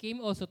came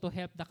also to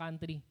help the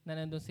country na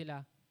nandun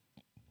sila.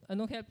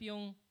 Anong help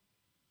yung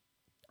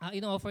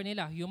ino-offer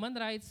nila? Human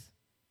rights,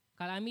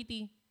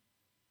 calamity,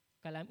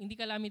 hindi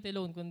calamity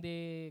loan,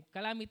 kundi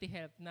calamity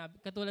help na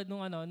katulad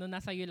nung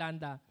nasa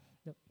Yolanda.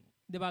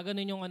 'Di ba?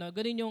 Ganun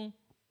yung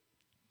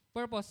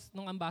purpose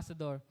ng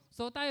ambassador.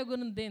 So tayo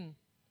ganun din,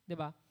 'di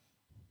ba?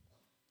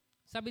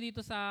 Sabi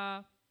dito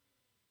sa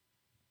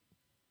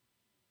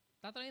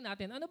tatanungin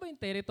natin, ano ba yung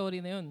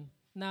territory na yun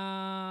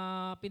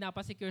na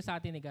pinapasecure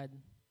sa atin ni God?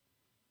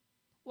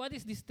 What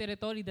is this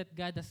territory that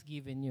God has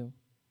given you?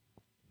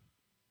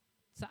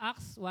 Sa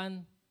Acts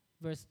 1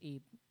 verse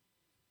 8.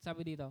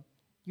 Sabi dito,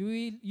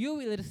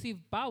 You will receive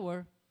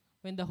power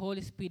when the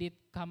Holy Spirit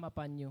come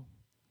upon you.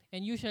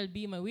 And you shall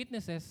be my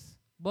witnesses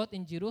both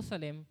in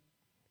Jerusalem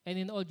and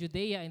in all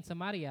Judea and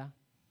Samaria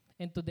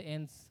and to the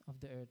ends of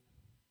the earth.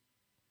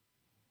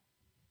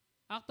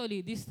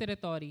 Actually, this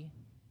territory,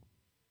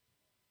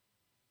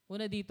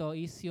 una dito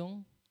is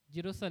yung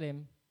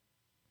Jerusalem,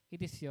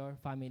 it is your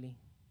family.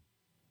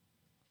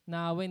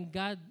 Now, when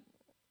God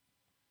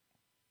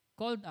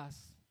called us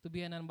to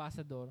be an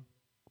ambassador,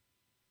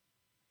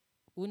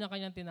 una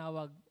kanyang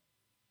tinawag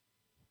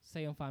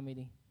sa iyong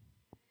family.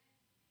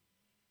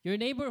 Your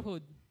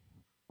neighborhood,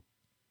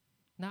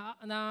 na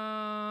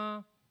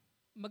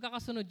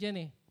magkakasunod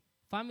yan eh.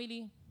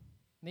 Family,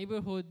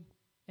 neighborhood,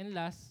 and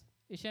last,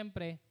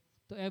 syempre,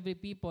 to every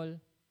people,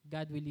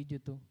 God will lead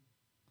you to.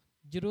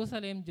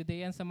 Jerusalem,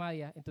 Judea, and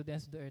Samaria, and to the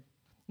ends of the earth.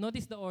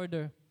 Notice the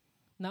order.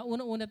 Na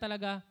una-una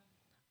talaga,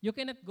 you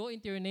cannot go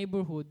into your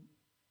neighborhood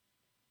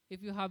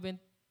if you haven't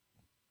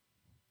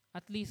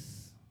at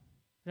least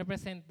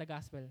represent the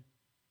gospel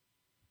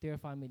to your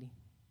family.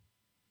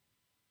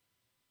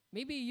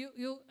 Maybe you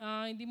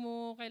hindi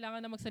mo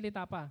kailangan na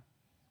magsalita pa,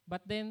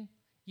 but then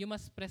you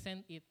must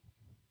present it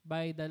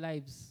by the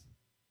lives.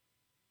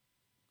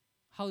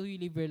 How you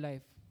live your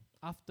life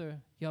after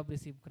you have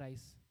received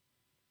Christ.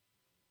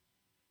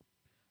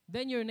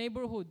 Then your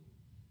neighborhood,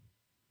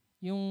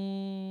 yung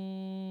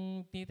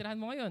tinitirahan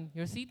mo ngayon,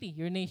 your city,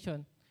 your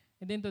nation,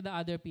 and then to the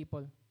other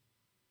people.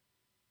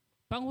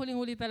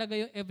 Panghuling-huli talaga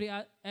yung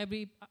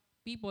every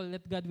people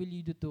that God will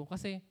lead you to.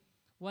 Kasi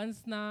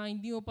once na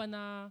hindi mo pa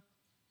na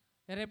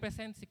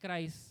represent si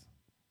Christ,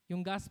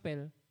 yung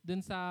gospel,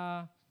 dun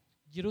sa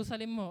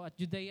Jerusalem mo at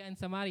Judea and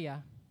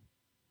Samaria,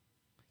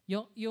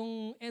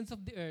 yung ends of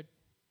the earth,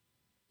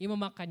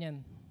 imamak ka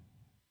niyan.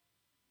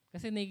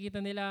 Kasi nakikita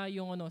nila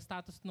yung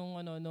status nung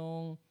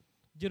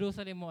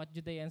Jerusalem mo at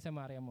Judea and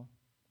Samaria mo.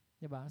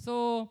 'Di ba?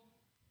 So,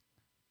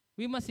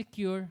 we must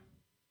secure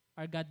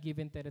our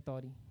God-given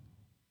territory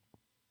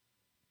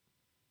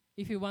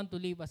if we want to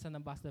live as an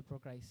ambassador for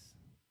Christ.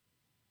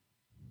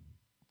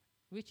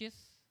 Which is,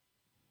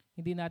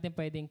 hindi natin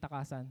pwedeng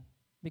takasan.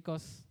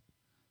 Because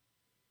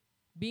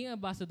being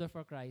ambassador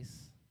for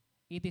Christ,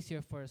 it is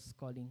your first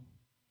calling.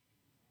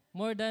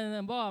 More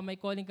than, may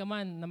calling ka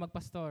man na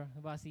magpastor.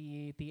 Diba,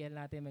 si TL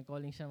natin, may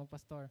calling siya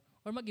magpastor.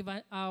 Or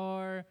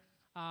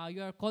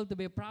you are called to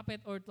be a prophet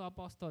or to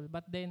apostle.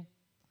 But then,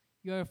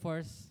 you are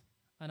first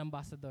an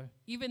ambassador.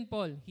 Even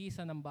Paul, he is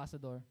an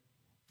ambassador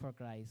for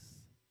Christ.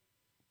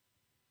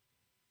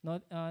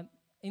 Not,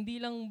 hindi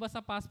lang basta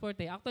passport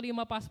eh. Actually,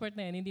 yung mga passport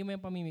na yan, hindi mo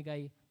yung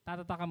pamimigay.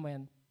 Tatatakan mo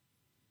yan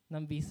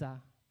ng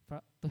visa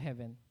to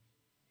heaven.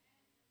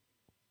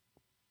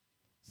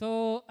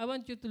 So, I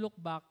want you to look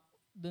back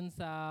dun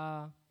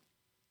sa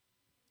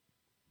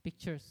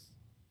pictures.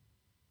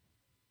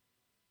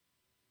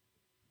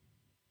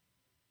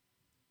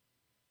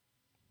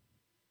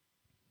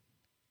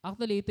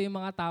 Actually, ito yung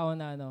mga tao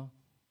na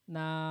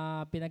na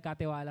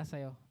pinagkatiwala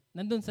sa'yo.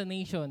 Nandun sa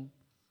nation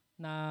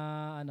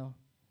na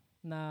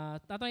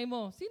tatanungin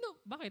mo, sino?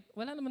 Bakit?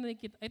 Wala naman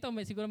nakikita. Ito,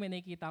 siguro may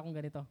nakikita akong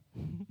ganito.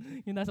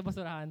 Yung nasa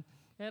basurahan.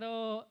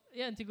 Pero,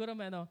 yan, siguro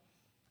may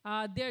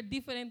there are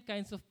different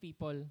kinds of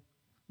people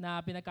na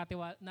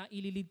pinagkatiwala, na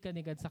ililid ka ni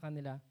God sa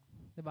kanila.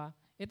 Diba?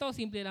 Ito,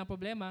 simple lang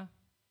problema.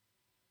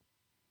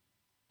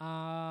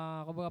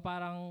 Kumbaga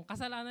parang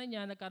kasalanan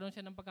niya, nagkaroon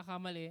siya ng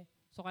pagkakamali,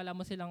 so kailangan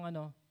mo silang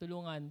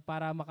tulungan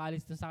para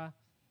makaalis dun sa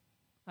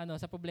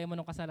problema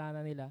ng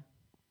kasalanan nila.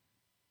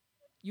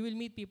 You will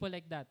meet people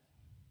like that.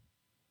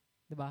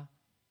 Diba?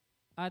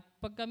 At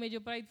pagka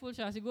medyo prideful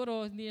siya,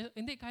 siguro,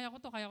 hindi, kaya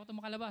ko to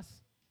makalabas.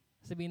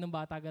 Sabihin ng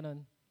bata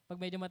ganun. Pag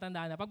medyo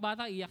matanda na. Pag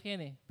bata, iyak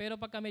yan eh. Pero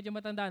pagka medyo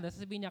matanda na,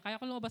 sasabihin niya,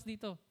 kaya ko lumabas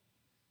dito.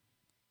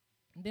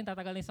 Hindi,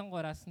 tatagal na isang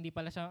oras, hindi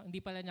pala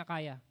niya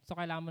kaya. So,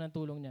 kailangan mo ng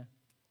tulong niya.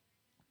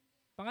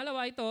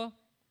 Pangalawa, ito,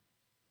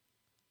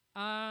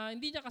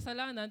 hindi niya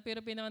kasalanan,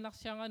 pero pinanganak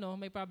siyang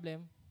may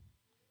problem.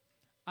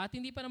 At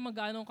hindi pa naman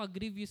gaano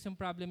ka-grievous yung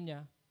problem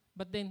niya.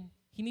 But then,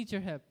 he needs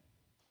your help.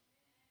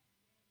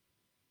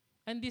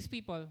 And these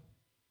people,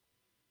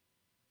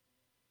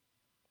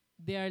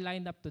 they are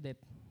lined up to death.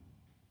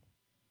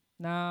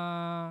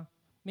 Na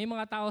may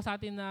mga tao sa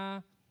atin na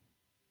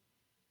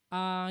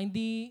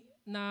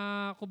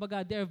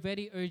kumbaga, they are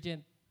very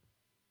urgent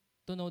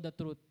to know the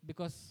truth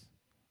because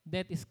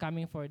death is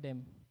coming for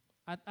them.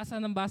 At as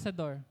an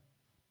ambassador,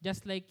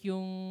 just like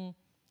yung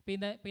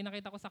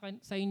pinakita ko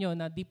sa inyo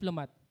na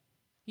diplomat,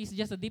 he's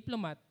just a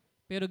diplomat,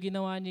 pero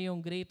ginawa niya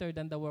yung greater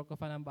than the work of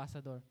an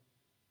ambassador.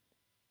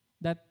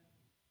 That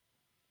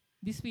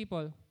these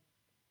people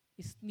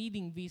is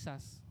needing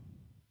visas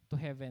to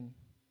heaven.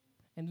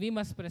 And we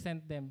must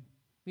present them.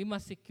 We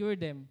must secure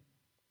them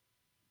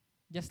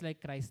just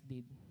like Christ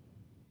did.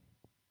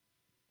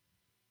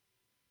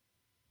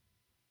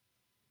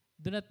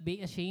 Do not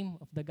be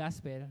ashamed of the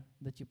gospel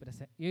that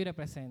you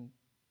represent.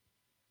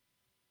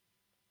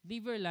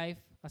 Live your life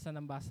as an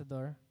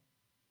ambassador.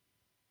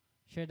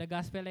 Share the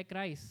gospel like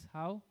Christ.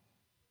 How?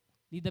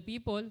 Lead the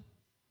people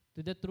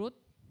to the truth,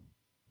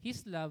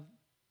 His love,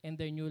 and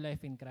their new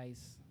life in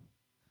Christ.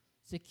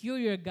 Secure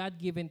your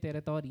God-given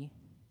territory.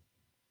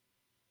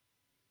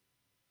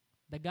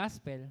 The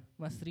gospel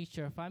must reach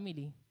your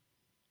family,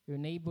 your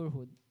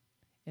neighborhood,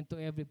 and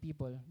to every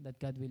people that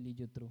God will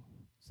lead you through.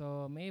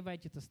 So, may I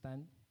invite you to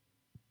stand?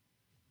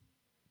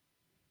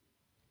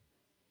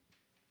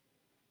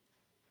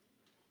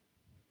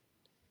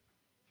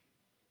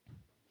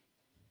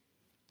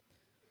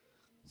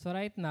 So,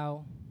 right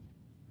now,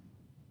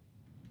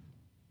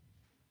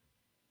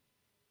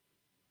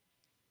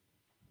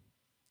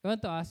 I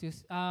want to ask you,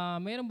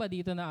 mayroon ba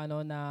dito na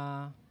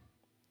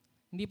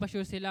hindi pa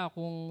sure sila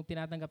kung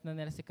tinatanggap na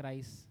nila si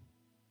Christ?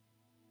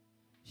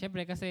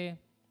 Siyempre kasi,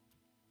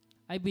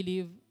 I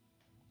believe,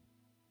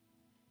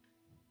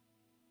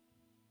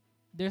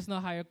 there's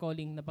no higher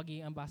calling na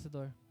pagiging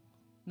ambassador.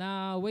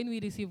 Na when we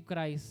receive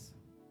Christ,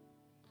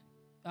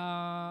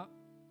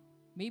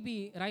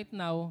 maybe right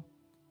now,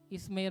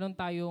 is meron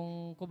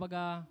tayong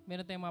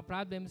mga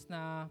problems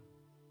na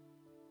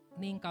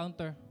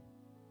ni-encounter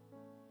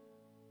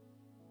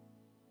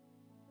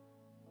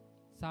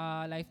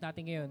sa life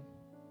natin ngayon.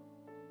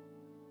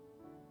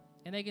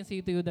 And I can say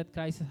to you that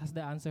Christ has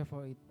the answer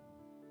for it.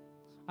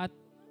 At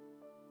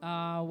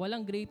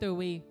walang greater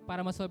way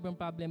para ma-solve yung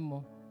problem mo.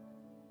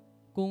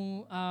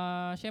 Kung,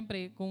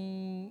 syempre, kung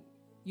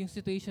yung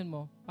situation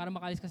mo, para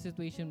makalis ka sa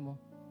situation mo,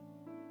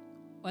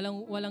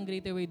 walang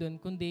greater way dun,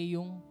 kundi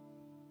yung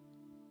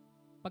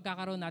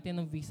pagkakaroon natin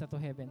ng visa to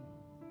heaven.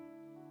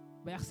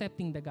 By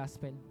accepting the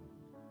gospel.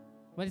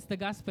 What is the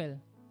gospel?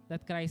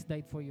 That Christ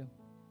died for you.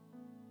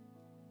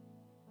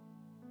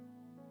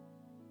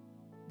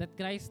 That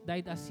Christ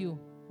died as you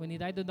when He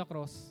died on the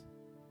cross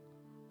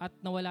at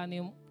nawala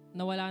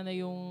na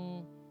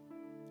yung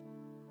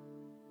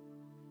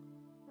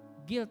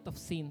guilt of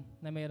sin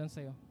na meron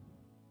sa'yo.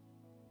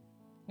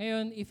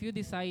 Ngayon, if you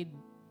decide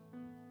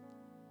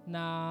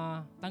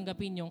na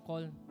tanggapin yung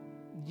call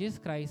ni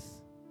Jesus Christ,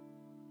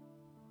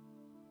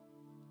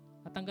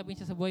 at tanggapin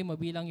siya sa buhay mo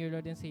bilang your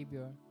Lord and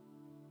Savior,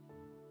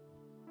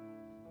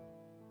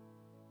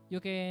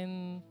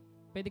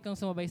 pwede kang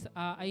sumabay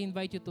I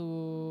invite you to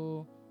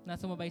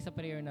sumabay sa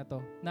prayer na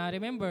to. Na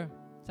remember,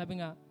 sabi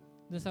nga,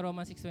 dun sa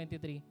Romans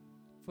 6:23,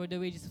 for the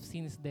wages of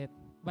sin is death,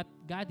 but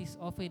God is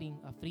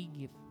offering a free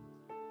gift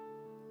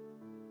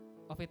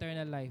of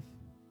eternal life.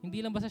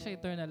 Hindi lang basta siya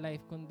eternal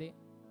life, kundi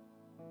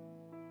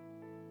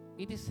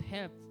it is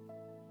help.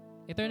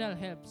 Eternal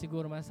help,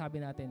 siguro masasabi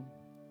natin.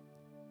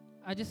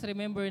 I just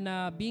remember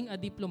na being a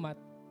diplomat,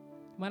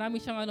 marami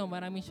siyang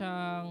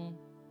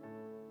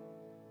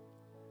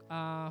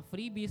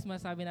freebies,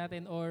 masabi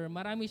natin, or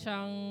marami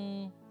siyang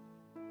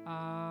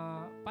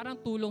parang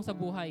tulong sa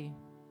buhay.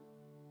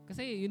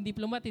 Kasi yung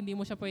diplomat, hindi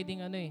mo siya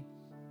pwedeng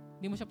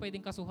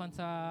kasuhan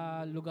sa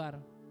lugar.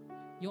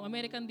 Yung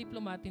American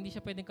diplomat, hindi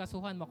siya pwedeng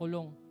kasuhan,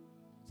 makulong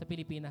sa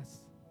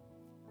Pilipinas.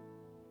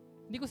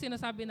 Hindi ko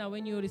sinasabi na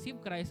when you receive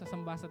Christ as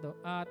ambassador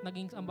at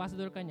naging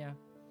ambassador ka niya,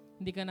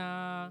 hindi ka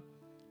na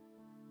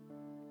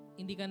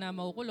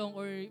makukulong,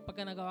 or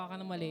pagka nagawa ka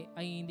ng mali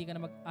ay hindi ka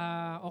na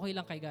okay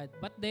lang kay God.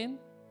 But then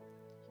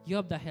you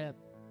have the help.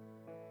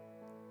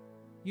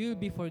 You will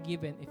be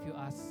forgiven if you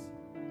ask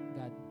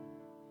God.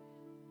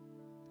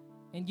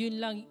 And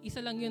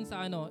isa lang yun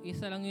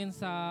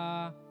sa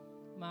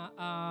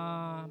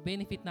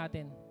benefit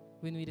natin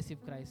when we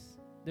receive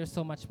Christ. There's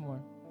so much more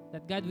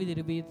that God will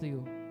reveal to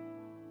you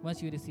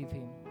once you receive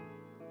Him.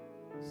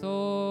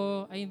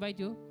 So, I invite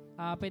you,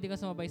 pwede ka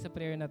sumabay sa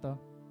prayer na to.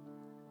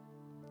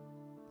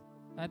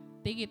 At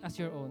take it as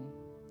your own.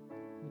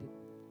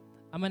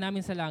 Ama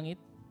namin sa langit,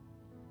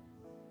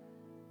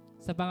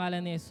 sa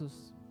pangalan ni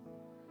Jesus,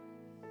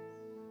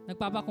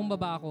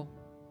 nagpapakumbaba ako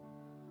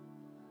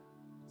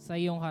sa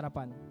iyong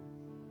harapan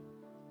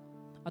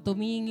at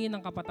humihingi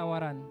ng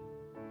kapatawaran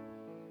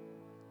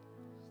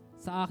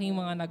sa aking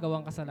mga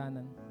nagawang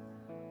kasalanan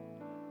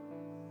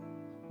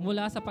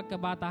mula sa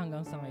pagkabata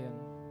hanggang sa ngayon.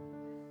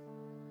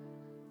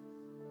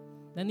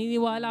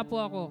 Naniniwala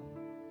po ako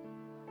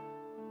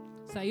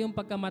sa iyong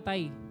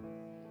pagkamatay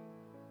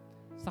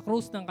sa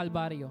krus ng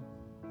Kalbaryo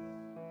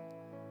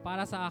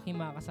para sa aking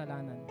mga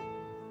kasalanan,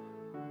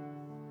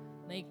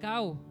 na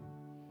ikaw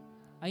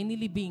ay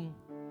nilibing,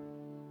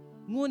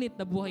 ngunit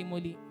nabuhay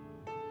muli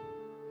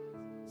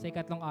sa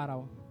ikatlong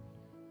araw.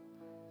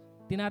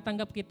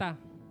 Tinatanggap kita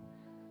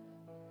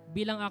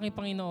bilang aking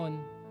Panginoon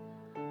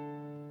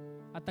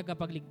at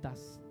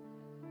tagapagligtas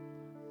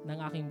ng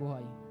aking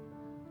buhay.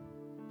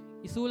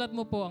 Isulat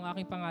mo po ang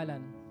aking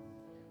pangalan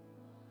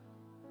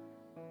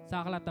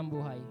sa aklat ng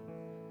buhay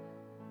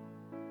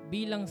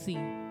bilang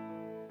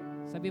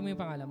sabi mo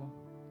yung pangalan mo.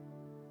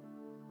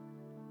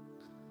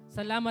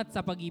 Salamat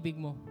sa pag-ibig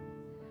mo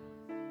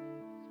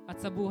at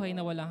sa buhay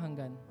na walang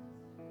hanggan.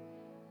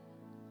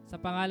 Sa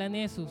pangalan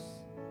ni Jesus.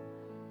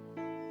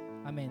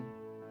 Amen.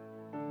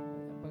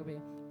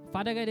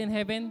 Father God in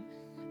heaven,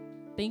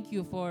 thank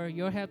you for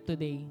your help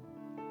today.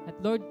 At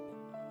Lord,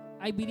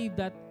 I believe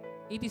that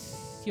it is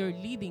your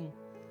leading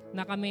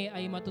na kami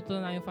ay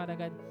matutunan, Father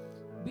God,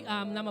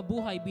 na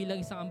mabuhay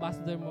bilang isang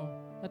ambassador mo.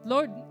 At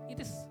Lord,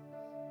 it is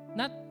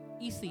not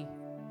easy.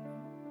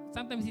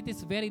 Sometimes it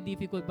is very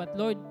difficult, but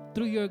Lord,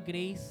 through your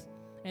grace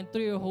and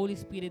through your Holy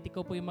Spirit,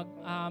 ikaw po yung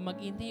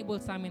mag-enable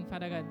sa amin,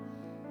 Father God,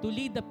 to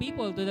lead the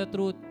people to the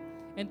truth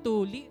and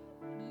to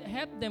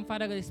help them,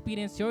 Father God,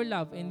 experience your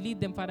love and lead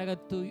them, Father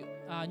God, to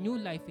new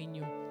life in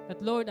you.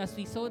 That Lord, as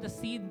we sow the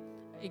seed,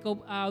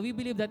 we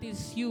believe that it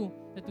is you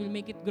that will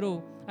make it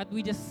grow. At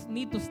we just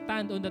need to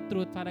stand on the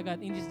truth, Father God,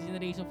 in this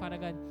generation, Father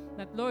God.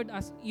 That Lord,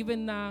 as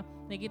even na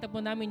nakikita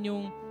po namin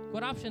yung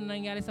corruption na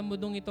nangyari sa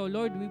mundong ito,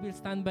 Lord, we will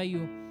stand by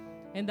you.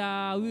 And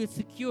we will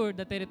secure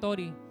the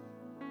territory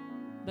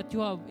that you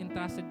have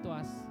entrusted to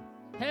us.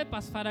 Help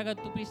us, Father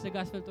God, to preach the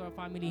gospel to our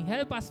family.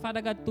 Help us,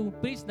 Father God, to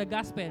preach the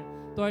gospel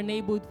to our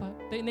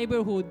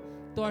neighborhood,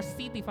 to our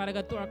city, Father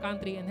God, to our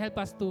country, and help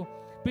us to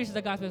preach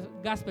the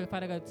gospel,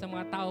 Father God, sa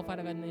mga tao,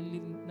 Father God,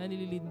 na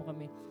nililid mo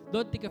kami.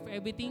 Lord, take care of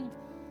everything.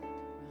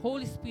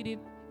 Holy Spirit,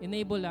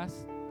 enable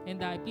us,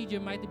 and I plead your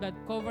mighty blood,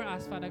 cover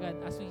us, Father God,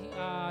 as we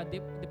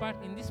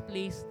depart in this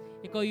place.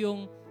 Ikaw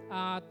yung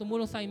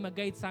tumulong sa amin,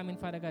 mag-guide sa amin,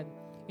 Father God,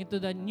 into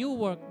the new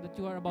work that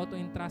you are about to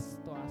entrust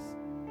to us.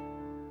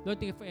 Lord,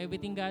 thank you for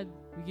everything, God.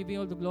 We give you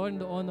all the glory and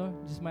the honor.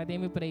 In Jesus' mighty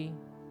name we pray.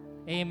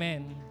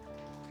 Amen.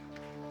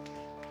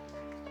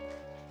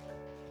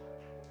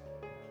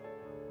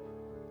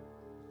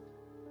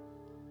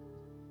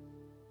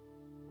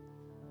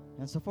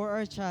 And so for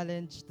our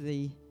challenge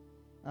today,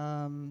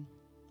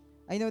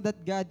 I know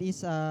that God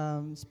is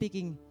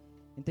speaking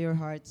into your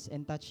hearts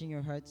and touching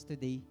your hearts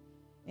today.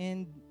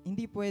 And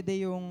hindi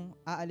pwede yung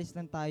aalis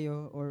lang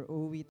tayo or uuwi